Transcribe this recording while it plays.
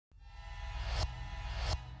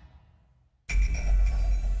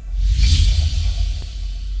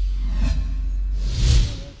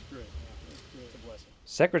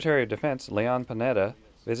Secretary of Defense Leon Panetta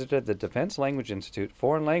visited the Defense Language Institute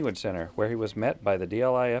Foreign Language Center, where he was met by the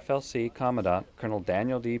DLIFLC Commandant Colonel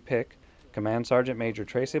Daniel D. Pick, Command Sergeant Major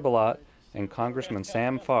Tracy Ballot, and Congressman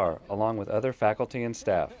Sam Farr, along with other faculty and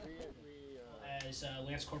staff.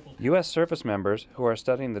 U.S. service members who are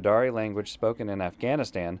studying the Dari language spoken in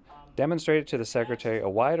Afghanistan demonstrated to the Secretary a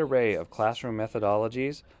wide array of classroom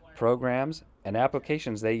methodologies, programs, and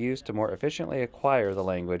applications they use to more efficiently acquire the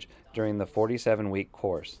language during the 47-week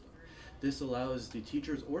course. This allows the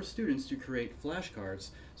teachers or students to create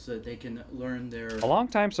flashcards so that they can learn their... A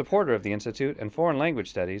longtime supporter of the Institute and foreign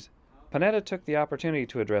language studies, Panetta took the opportunity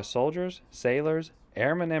to address soldiers, sailors,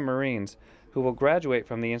 airmen, and Marines who will graduate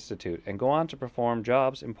from the Institute and go on to perform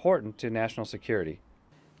jobs important to national security.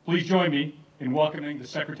 Please join me in welcoming the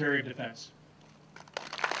Secretary of Defense.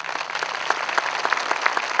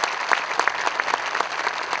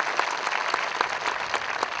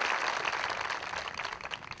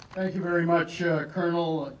 Thank you very much,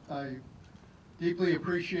 Colonel. I deeply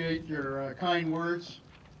appreciate your kind words,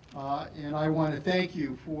 and I want to thank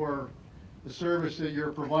you for the service that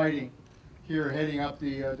you're providing here heading up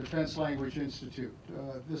the Defense Language Institute.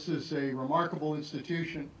 This is a remarkable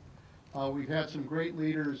institution. We've had some great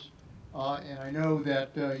leaders, and I know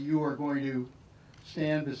that you are going to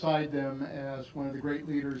stand beside them as one of the great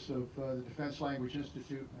leaders of the Defense Language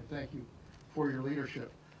Institute. I thank you for your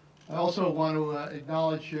leadership. I also want to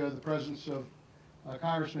acknowledge the presence of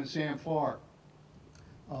Congressman Sam Farr,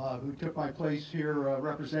 who took my place here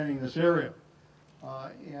representing this area.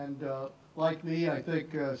 Like me, I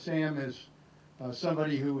think Sam is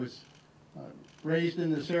somebody who was raised in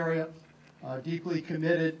this area, deeply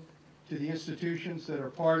committed to the institutions that are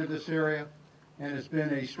part of this area, and has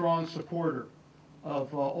been a strong supporter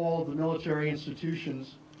of all of the military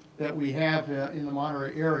institutions that we have in the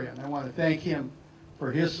Monterey area. And I want to thank him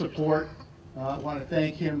for his support. I want to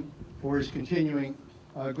thank him for his continuing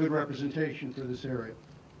good representation for this area.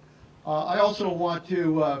 I also want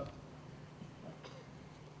to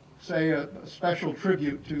say a special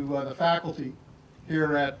tribute to the faculty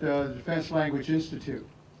here at the Defense Language Institute.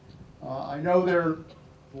 I know there are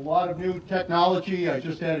a lot of new technology. I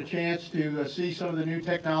just had a chance to see some of the new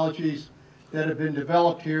technologies that have been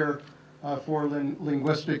developed here for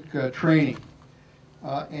linguistic training.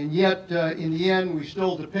 And yet, in the end, we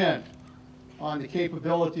still depend on the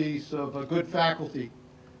capabilities of a good faculty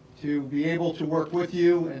to be able to work with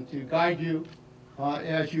you and to guide you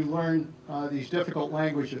as you learn these difficult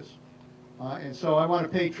languages. And so I want to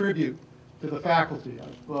pay tribute to the faculty.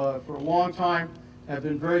 I've, for a long time, have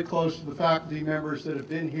been very close to the faculty members that have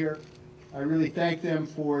been here. I really thank them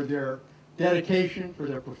for their dedication, for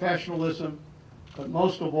their professionalism, but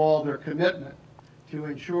most of all, their commitment to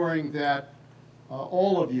ensuring that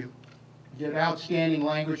all of you get outstanding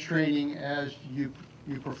language training as you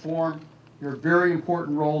perform your very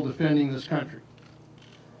important role defending this country.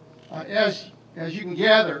 As you can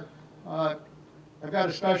gather, I've got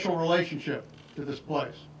a special relationship to this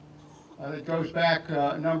place. It goes back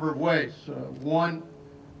a number of ways. One,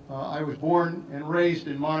 I was born and raised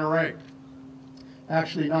in Monterey,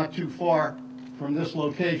 actually not too far from this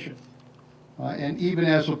location. And even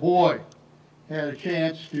as a boy, had a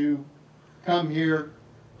chance to come here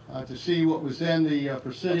to see what was then the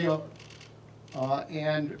Presidio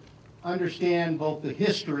and understand both the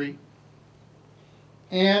history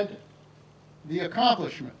and the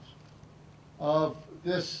accomplishments of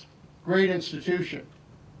this great institution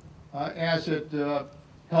as it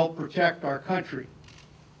helped protect our country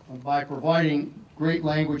by providing great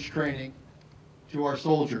language training to our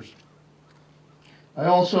soldiers. I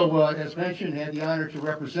also, as mentioned, had the honor to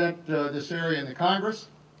represent this area in the Congress,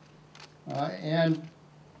 and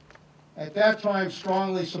at that time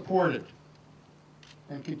strongly supported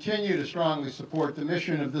and continue to strongly support the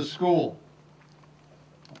mission of this school.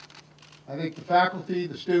 I think the faculty,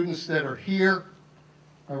 the students that are here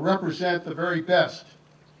represent the very best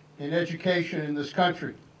in education in this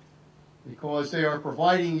country because they are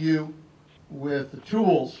providing you with the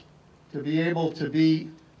tools to be able to be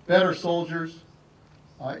better soldiers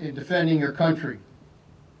in defending your country.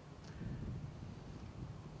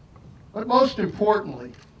 But most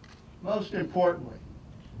importantly,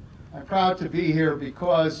 I'm proud to be here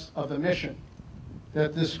because of the mission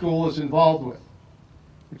that this school is involved with,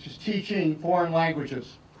 which is teaching foreign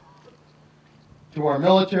languages to our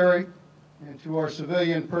military and to our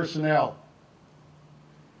civilian personnel.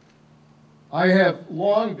 I have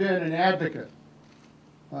long been an advocate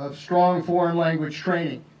of strong foreign language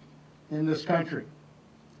training in this country.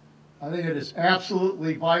 I think it is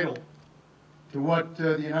absolutely vital to what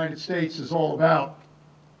the United States is all about.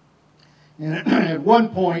 And at one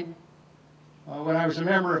point, when I was a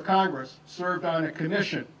member of Congress, served on a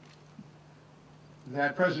commission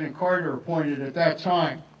that President Carter appointed at that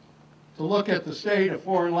time to look at the state of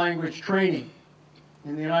foreign language training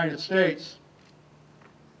in the United States.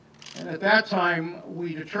 And at that time,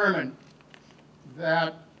 we determined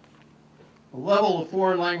that the level of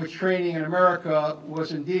foreign language training in America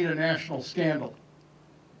was indeed a national scandal,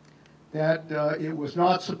 that it was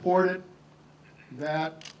not supported,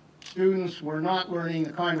 that students were not learning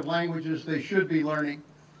the kind of languages they should be learning,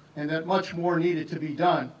 and that much more needed to be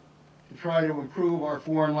done to try to improve our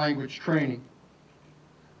foreign language training.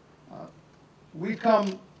 We've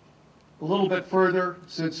come a little bit further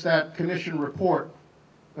since that commission report,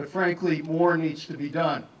 but frankly, more needs to be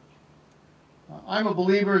done. I'm a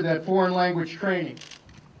believer that foreign language training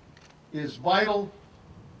is vital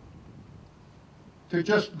to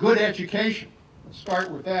just good education. Let's start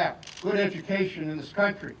with that. Good education in this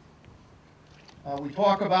country. We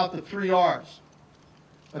talk about the 3 R's,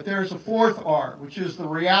 but there's a 4th R, which is the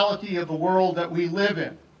reality of the world that we live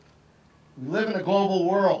in. We live in a global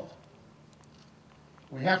world.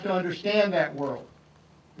 We have to understand that world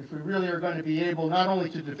if we really are going to be able not only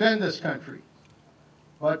to defend this country,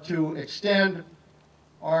 but to extend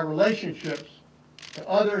our relationships to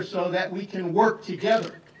others so that we can work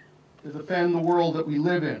together to defend the world that we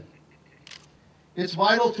live in. It's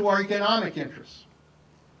vital to our economic interests.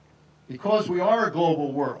 Because we are a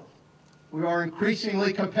global world, we are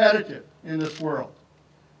increasingly competitive in this world.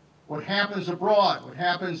 What happens abroad, what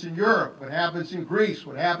happens in Europe, what happens in Greece,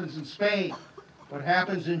 what happens in Spain, what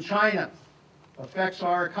happens in China affects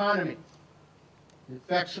our economy.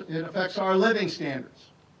 It affects our living standards.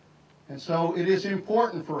 And so it is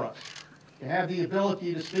important for us to have the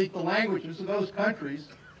ability to speak the languages of those countries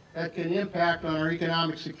that can impact on our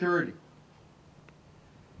economic security.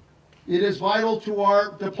 It is vital to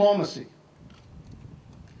our diplomacy.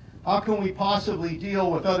 How can we possibly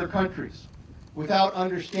deal with other countries without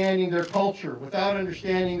understanding their culture, without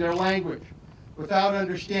understanding their language, without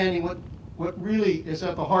understanding what really is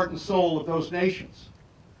at the heart and soul of those nations?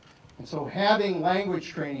 And so having language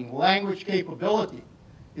training, language capability,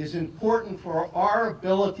 is important for our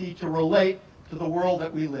ability to relate to the world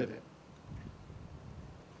that we live in.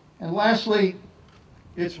 And lastly,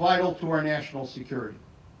 it's vital to our national security.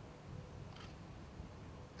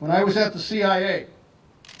 When I was at the CIA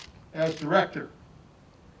as director,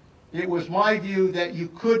 it was my view that you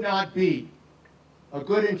could not be a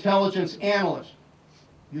good intelligence analyst.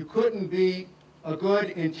 You couldn't be a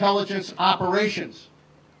good intelligence operations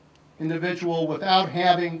individual without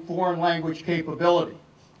having foreign language capability.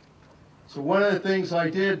 So one of the things I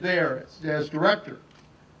did there as director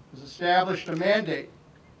was established a mandate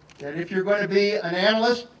that if you're going to be an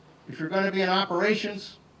analyst, if you're going to be an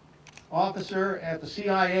operations officer at the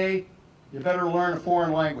CIA, you better learn a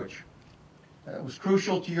foreign language. That was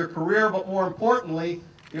crucial to your career, but more importantly,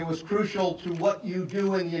 it was crucial to what you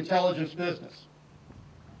do in the intelligence business.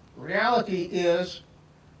 The reality is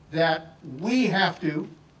that we have to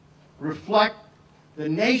reflect the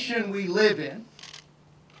nation we live in,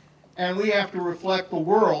 and we have to reflect the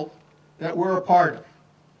world that we're a part of.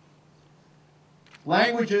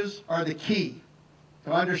 Languages are the key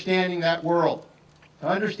to understanding that world, to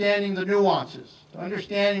understanding the nuances, to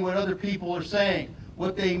understanding what other people are saying,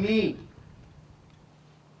 what they mean.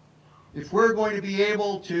 If we're going to be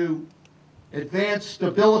able to advance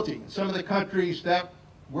stability in some of the countries that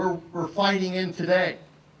we're fighting in today,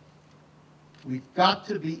 we've got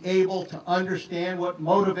to be able to understand what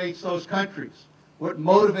motivates those countries, what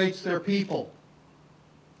motivates their people,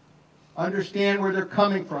 understand where they're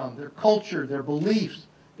coming from, their culture, their beliefs,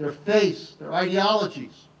 their faiths, their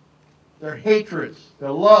ideologies, their hatreds,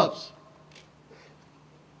 their loves.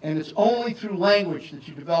 And it's only through language that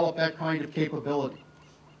you develop that kind of capability.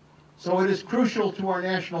 So it is crucial to our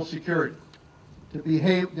national security to be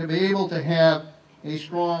able to have a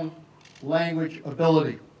strong language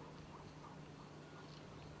ability.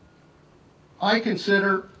 I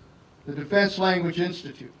consider the Defense Language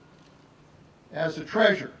Institute as a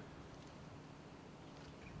treasure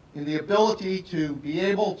in the ability to be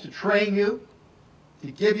able to train you,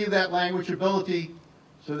 to give you that language ability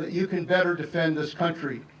so that you can better defend this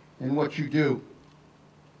country in what you do.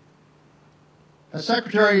 As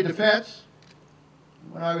Secretary of Defense,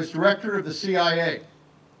 when I was director of the CIA,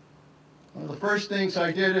 one of the first things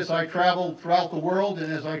I did as I traveled throughout the world,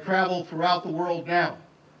 and as I travel throughout the world now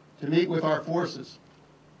to meet with our forces,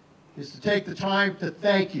 is to take the time to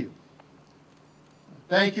thank you.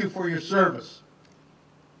 Thank you for your service.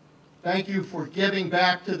 Thank you for giving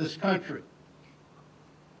back to this country.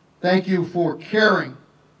 Thank you for caring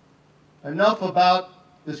enough about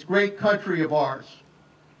this great country of ours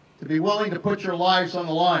to be willing to put your lives on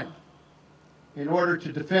the line in order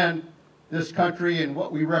to defend this country and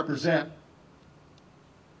what we represent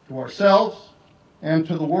to ourselves and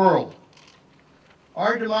to the world.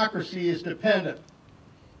 Our democracy is dependent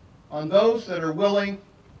on those that are willing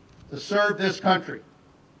to serve this country.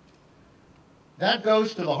 That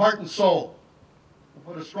goes to the heart and soul of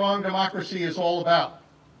what a strong democracy is all about.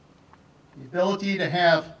 The ability to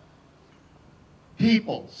have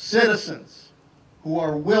people, citizens, who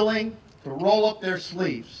are willing to roll up their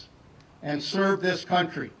sleeves and serve this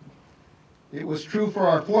country. It was true for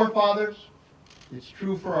our forefathers. It's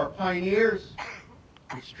true for our pioneers.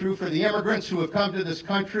 It's true for the immigrants who have come to this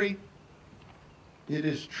country. It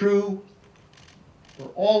is true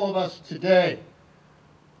for all of us today.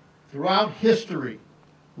 Throughout history,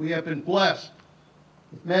 we have been blessed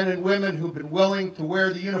with men and women who've been willing to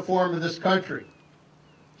wear the uniform of this country,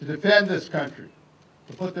 to defend this country,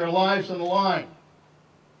 to put their lives on the line,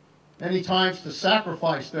 many times to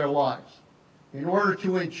sacrifice their lives in order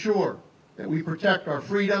to ensure that we protect our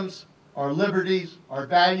freedoms, our liberties, our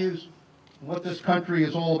values, and what this country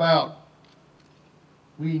is all about.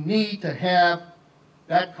 We need to have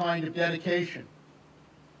that kind of dedication.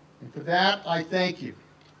 And for that, I thank you.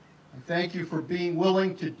 I thank you for being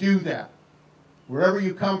willing to do that. Wherever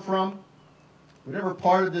you come from, whatever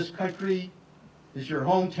part of this country is your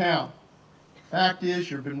hometown, the fact is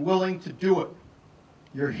you've been willing to do it.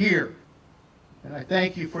 You're here. And I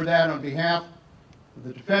thank you for that on behalf of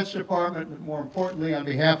the Defense Department, but more importantly, on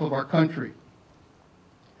behalf of our country.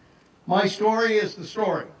 My story is the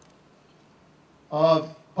story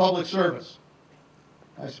of public service.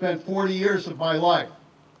 I spent 40 years of my life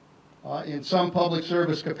in some public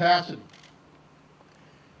service capacity.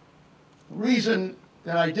 The reason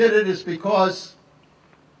that I did it is because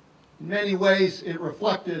in many ways it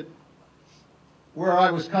reflected where I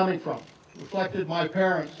was coming from. It reflected my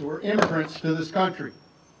parents who were immigrants to this country.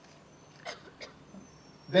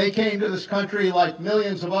 They came to this country like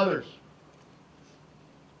millions of others.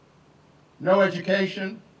 No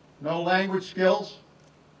education, no language skills,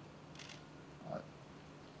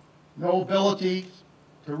 no ability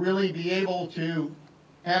to really be able to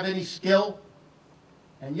have any skill,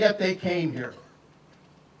 and yet they came here.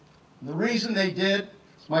 And the reason they did,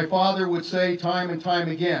 as my father would say time and time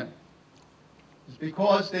again, is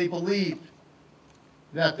because they believed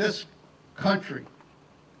that this country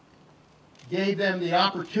gave them the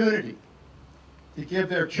opportunity to give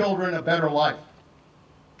their children a better life.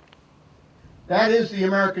 That is the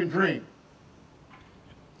American dream.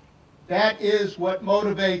 That is what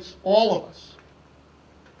motivates all of us.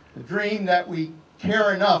 The dream that we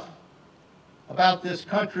care enough about this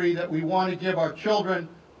country that we want to give our children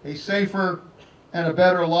a safer and a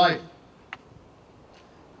better life.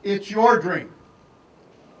 It's your dream.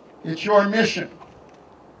 It's your mission.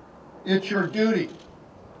 It's your duty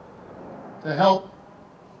to help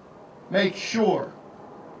make sure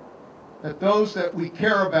that those that we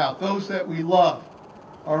care about, those that we love,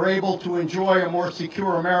 are able to enjoy a more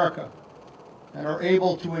secure America and are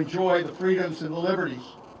able to enjoy the freedoms and the liberties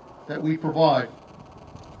that we provide.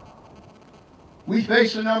 We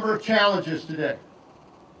face a number of challenges today.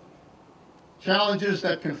 Challenges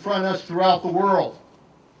that confront us throughout the world.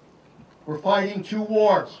 We're fighting 2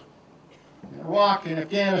 wars, in Iraq and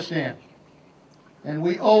Afghanistan. And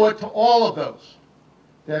we owe it to all of those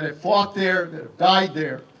that have fought there, that have died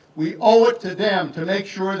there. We owe it to them to make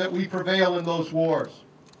sure that we prevail in those wars,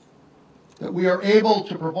 that we are able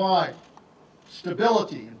to provide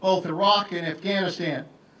stability in both Iraq and Afghanistan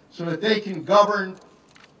so that they can govern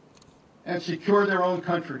and secure their own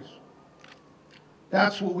countries.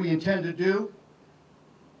 That's what we intend to do.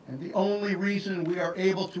 And the only reason we are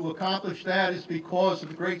able to accomplish that is because of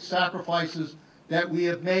the great sacrifices that we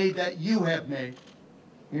have made, that you have made,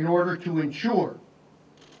 in order to ensure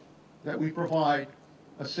that we provide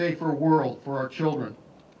a safer world for our children.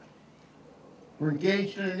 We're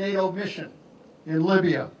engaged in a NATO mission in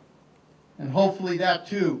Libya, and hopefully that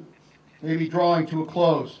too may be drawing to a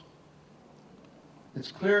close.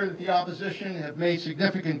 It's clear that the opposition have made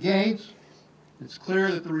significant gains. It's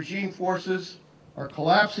clear that the regime forces are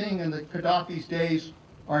collapsing and that Gaddafi's days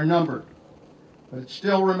are numbered. But it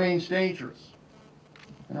still remains dangerous.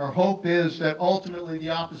 And our hope is that ultimately the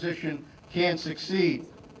opposition can succeed.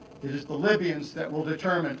 It is the Libyans that will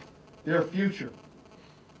determine their future.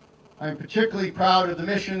 I'm particularly proud of the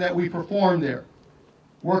mission that we performed there,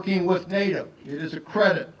 working with NATO. It is a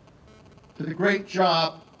credit to the great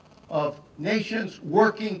job of nations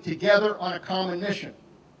working together on a common mission,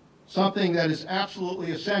 something that is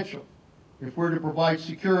absolutely essential if we're to provide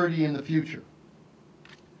security in the future.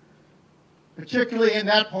 Particularly in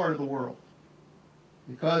that part of the world,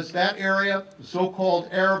 because that area, the so-called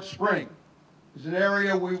Arab Spring, is an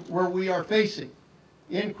area where we are facing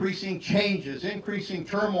increasing changes, increasing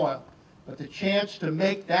turmoil, but the chance to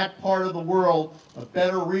make that part of the world a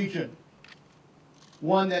better region,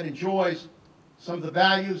 one that enjoys some of the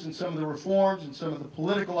values and some of the reforms and some of the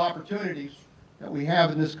political opportunities that we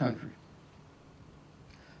have in this country.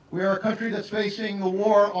 We are a country that's facing the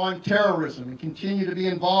war on terrorism and continue to be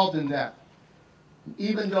involved in that.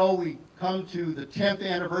 Even though we come to the 10th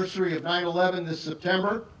anniversary of 9/11 this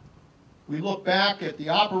September, we look back at the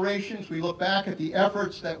operations, we look back at the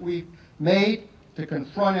efforts that we've made to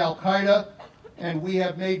confront al-Qaeda, and we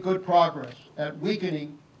have made good progress at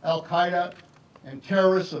weakening al-Qaeda and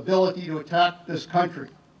terrorists' ability to attack this country.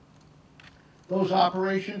 Those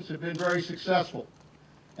operations have been very successful,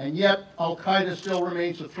 and yet al-Qaeda still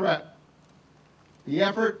remains a threat. The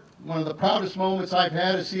effort, one of the proudest moments I've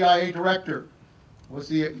had as CIA director, was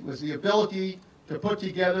the ability to put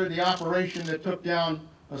together the operation that took down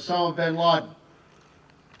Osama bin Laden.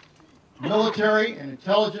 Military and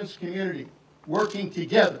intelligence community working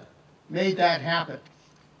together made that happen.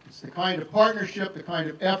 It's the kind of partnership, the kind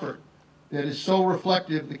of effort that is so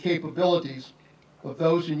reflective of the capabilities of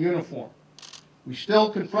those in uniform. We still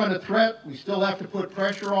confront a threat. We still have to put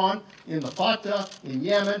pressure on in the Fatah, in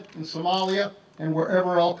Yemen, in Somalia, and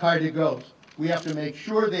wherever al-Qaeda goes. We have to make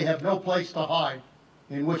sure they have no place to hide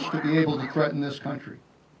in which to be able to threaten this country.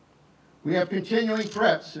 We have continuing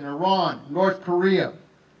threats in Iran, North Korea,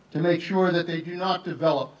 to make sure that they do not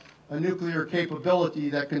develop a nuclear capability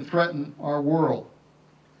that can threaten our world.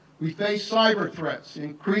 We face cyber threats,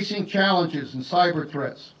 increasing challenges in cyber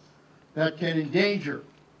threats that can endanger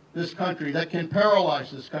this country, that can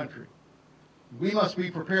paralyze this country. We must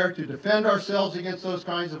be prepared to defend ourselves against those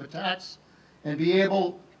kinds of attacks and be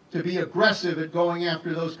able to be aggressive at going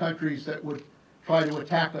after those countries that would try to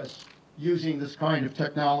attack us using this kind of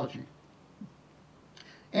technology.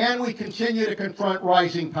 And we continue to confront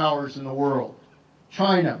rising powers in the world: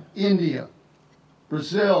 China, India,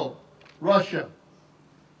 Brazil, Russia,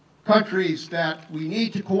 countries that we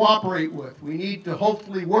need to cooperate with, we need to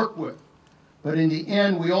hopefully work with, but in the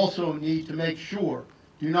end we also need to make sure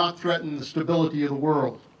do not threaten the stability of the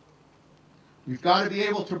world. We've got to be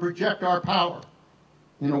able to project our power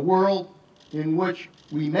in a world in which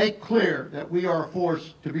we make clear that we are a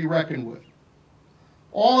force to be reckoned with.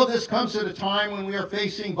 All of this comes at a time when we are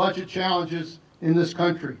facing budget challenges in this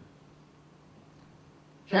country.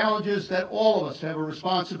 Challenges that all of us have a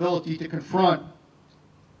responsibility to confront.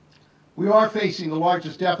 We are facing the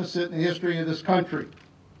largest deficit in the history of this country,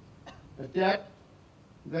 a debt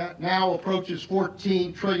that now approaches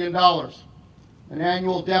 $14 trillion, an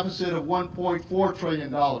annual deficit of $1.4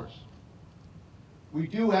 trillion. We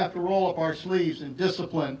do have to roll up our sleeves and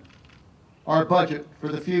discipline our budget for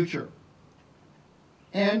the future.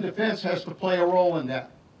 And defense has to play a role in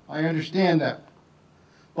that. I understand that.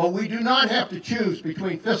 But we do not have to choose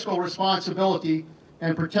between fiscal responsibility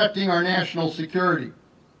and protecting our national security.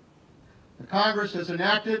 The Congress has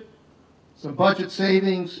enacted some budget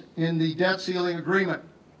savings in the debt ceiling agreement.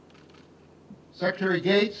 Secretary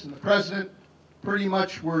Gates and the President pretty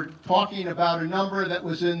much were talking about a number that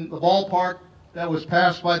was in the ballpark that was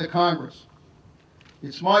passed by the Congress.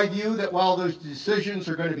 It's my view that while those decisions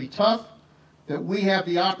are going to be tough, that we have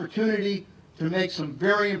the opportunity to make some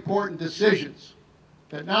very important decisions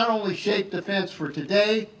that not only shape defense for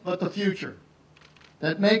today, but the future,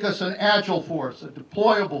 that make us an agile force, a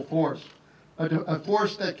deployable force, a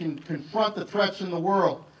force that can confront the threats in the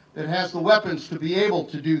world, that has the weapons to be able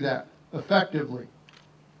to do that effectively,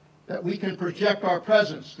 that we can project our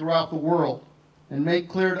presence throughout the world and make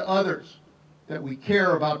clear to others that we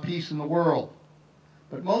care about peace in the world.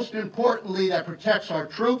 But most importantly, that protects our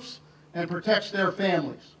troops and protects their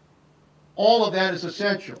families. All of that is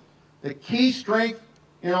essential. The key strength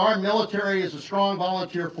in our military is a strong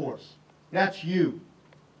volunteer force. That's you.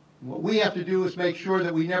 And what we have to do is make sure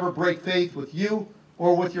that we never break faith with you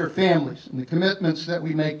or with your families and the commitments that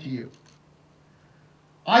we make to you.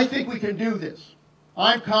 I think we can do this.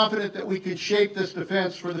 I'm confident that we can shape this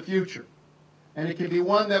defense for the future. And it can be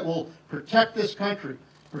one that will protect this country,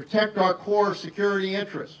 protect our core security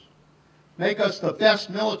interests, make us the best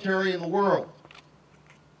military in the world,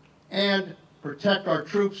 and protect our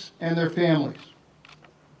troops and their families.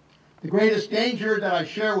 The greatest danger that I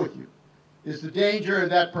share with you is the danger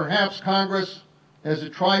that perhaps Congress, as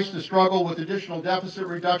it tries to struggle with additional deficit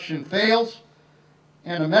reduction, fails,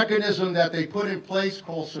 and a mechanism that they put in place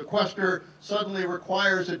called sequester suddenly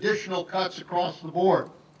requires additional cuts across the board.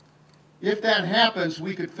 If that happens,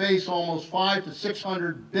 we could face almost $500 to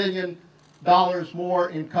 $600 billion more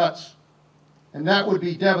in cuts, and that would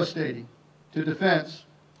be devastating to defense.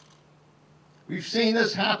 We've seen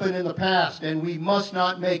this happen in the past, and we must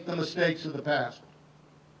not make the mistakes of the past.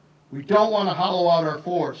 We don't want to hollow out our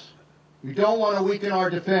force. We don't want to weaken our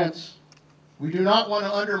defense. We do not want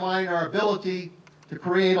to undermine our ability to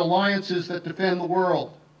create alliances that defend the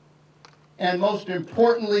world. And most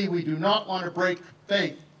importantly, we do not want to break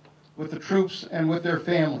faith with the troops and with their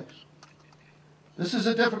families. This is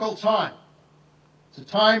a difficult time. It's a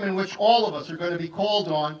time in which all of us are going to be called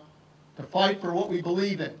on to fight for what we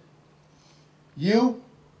believe in. You're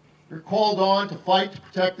called on to fight to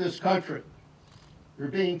protect this country. You're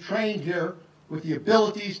being trained here with the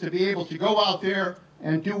abilities to be able to go out there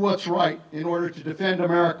and do what's right in order to defend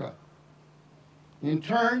America. In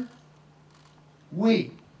turn,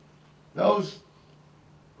 we, those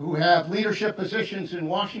who have leadership positions in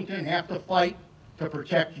Washington, have to fight to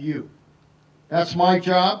protect you. That's my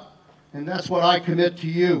job, and that's what I commit to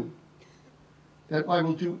you, that I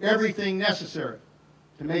will do everything necessary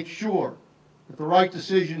to make sure that the right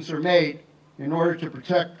decisions are made in order to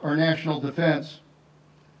protect our national defense.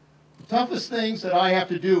 The toughest things that I have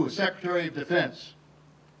to do as Secretary of Defense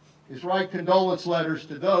is write condolence letters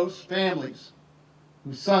to those families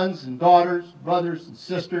whose sons and daughters, brothers and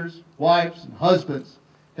sisters, wives and husbands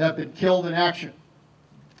have been killed in action.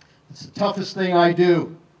 It's the toughest thing I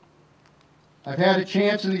do. I've had a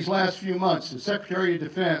chance in these last few months as Secretary of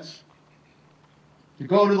Defense to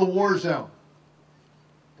go to the war zone,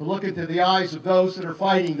 to look into the eyes of those that are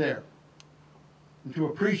fighting there, and to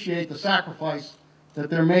appreciate the sacrifice that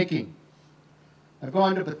they're making. I've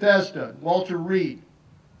gone to Bethesda and Walter Reed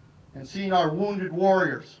and seen our wounded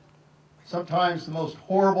warriors, sometimes the most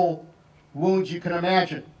horrible wounds you can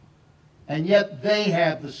imagine, and yet they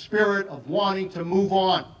have the spirit of wanting to move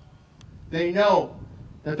on. They know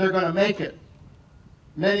that they're going to make it.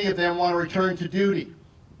 Many of them want to return to duty.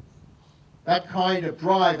 That kind of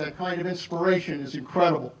drive, that kind of inspiration is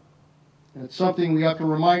incredible, and it's something we have to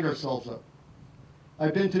remind ourselves of.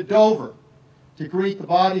 I've been to Dover to greet the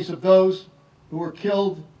bodies of those who were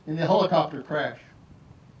killed in the helicopter crash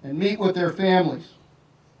and meet with their families.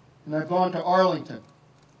 And I've gone to Arlington.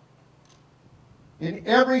 In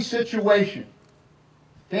every situation,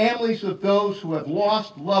 families of those who have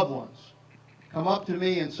lost loved ones come up to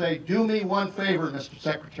me and say, "Do me one favor, Mr.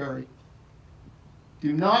 Secretary.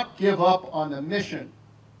 Do not give up on the mission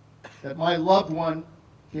that my loved one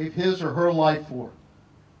gave his or her life for.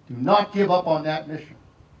 Do not give up on that mission."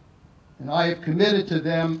 And I have committed to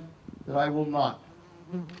them that I will not.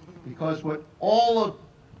 Because what all of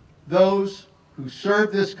those who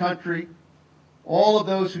serve this country, all of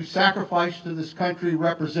those who sacrifice to this country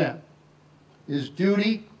represent is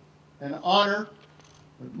duty and honor,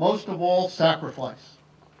 but most of all, sacrifice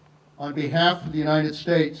on behalf of the United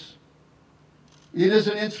States. It is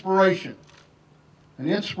an inspiration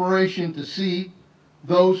to see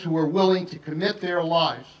those who are willing to commit their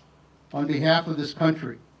lives on behalf of this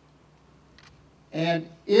country. And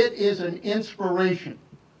it is an inspiration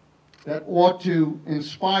that ought to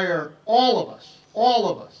inspire all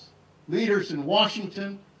of us, leaders in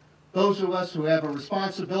Washington, those of us who have a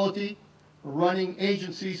responsibility for running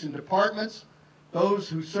agencies and departments, those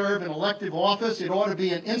who serve in elective office. It ought to be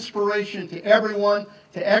an inspiration to everyone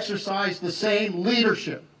to exercise the same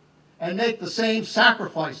leadership and make the same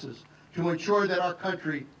sacrifices to ensure that our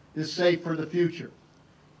country is safe for the future.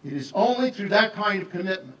 It is only through that kind of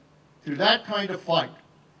commitment, through that kind of fight,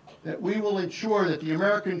 that we will ensure that the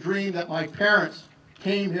American dream that my parents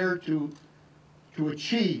came here to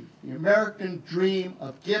achieve, the American dream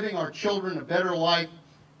of giving our children a better life,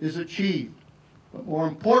 is achieved. But more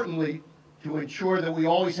importantly, to ensure that we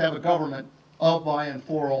always have a government of, by, and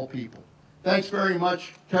for all people. Thanks very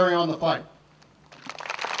much. Carry on the fight.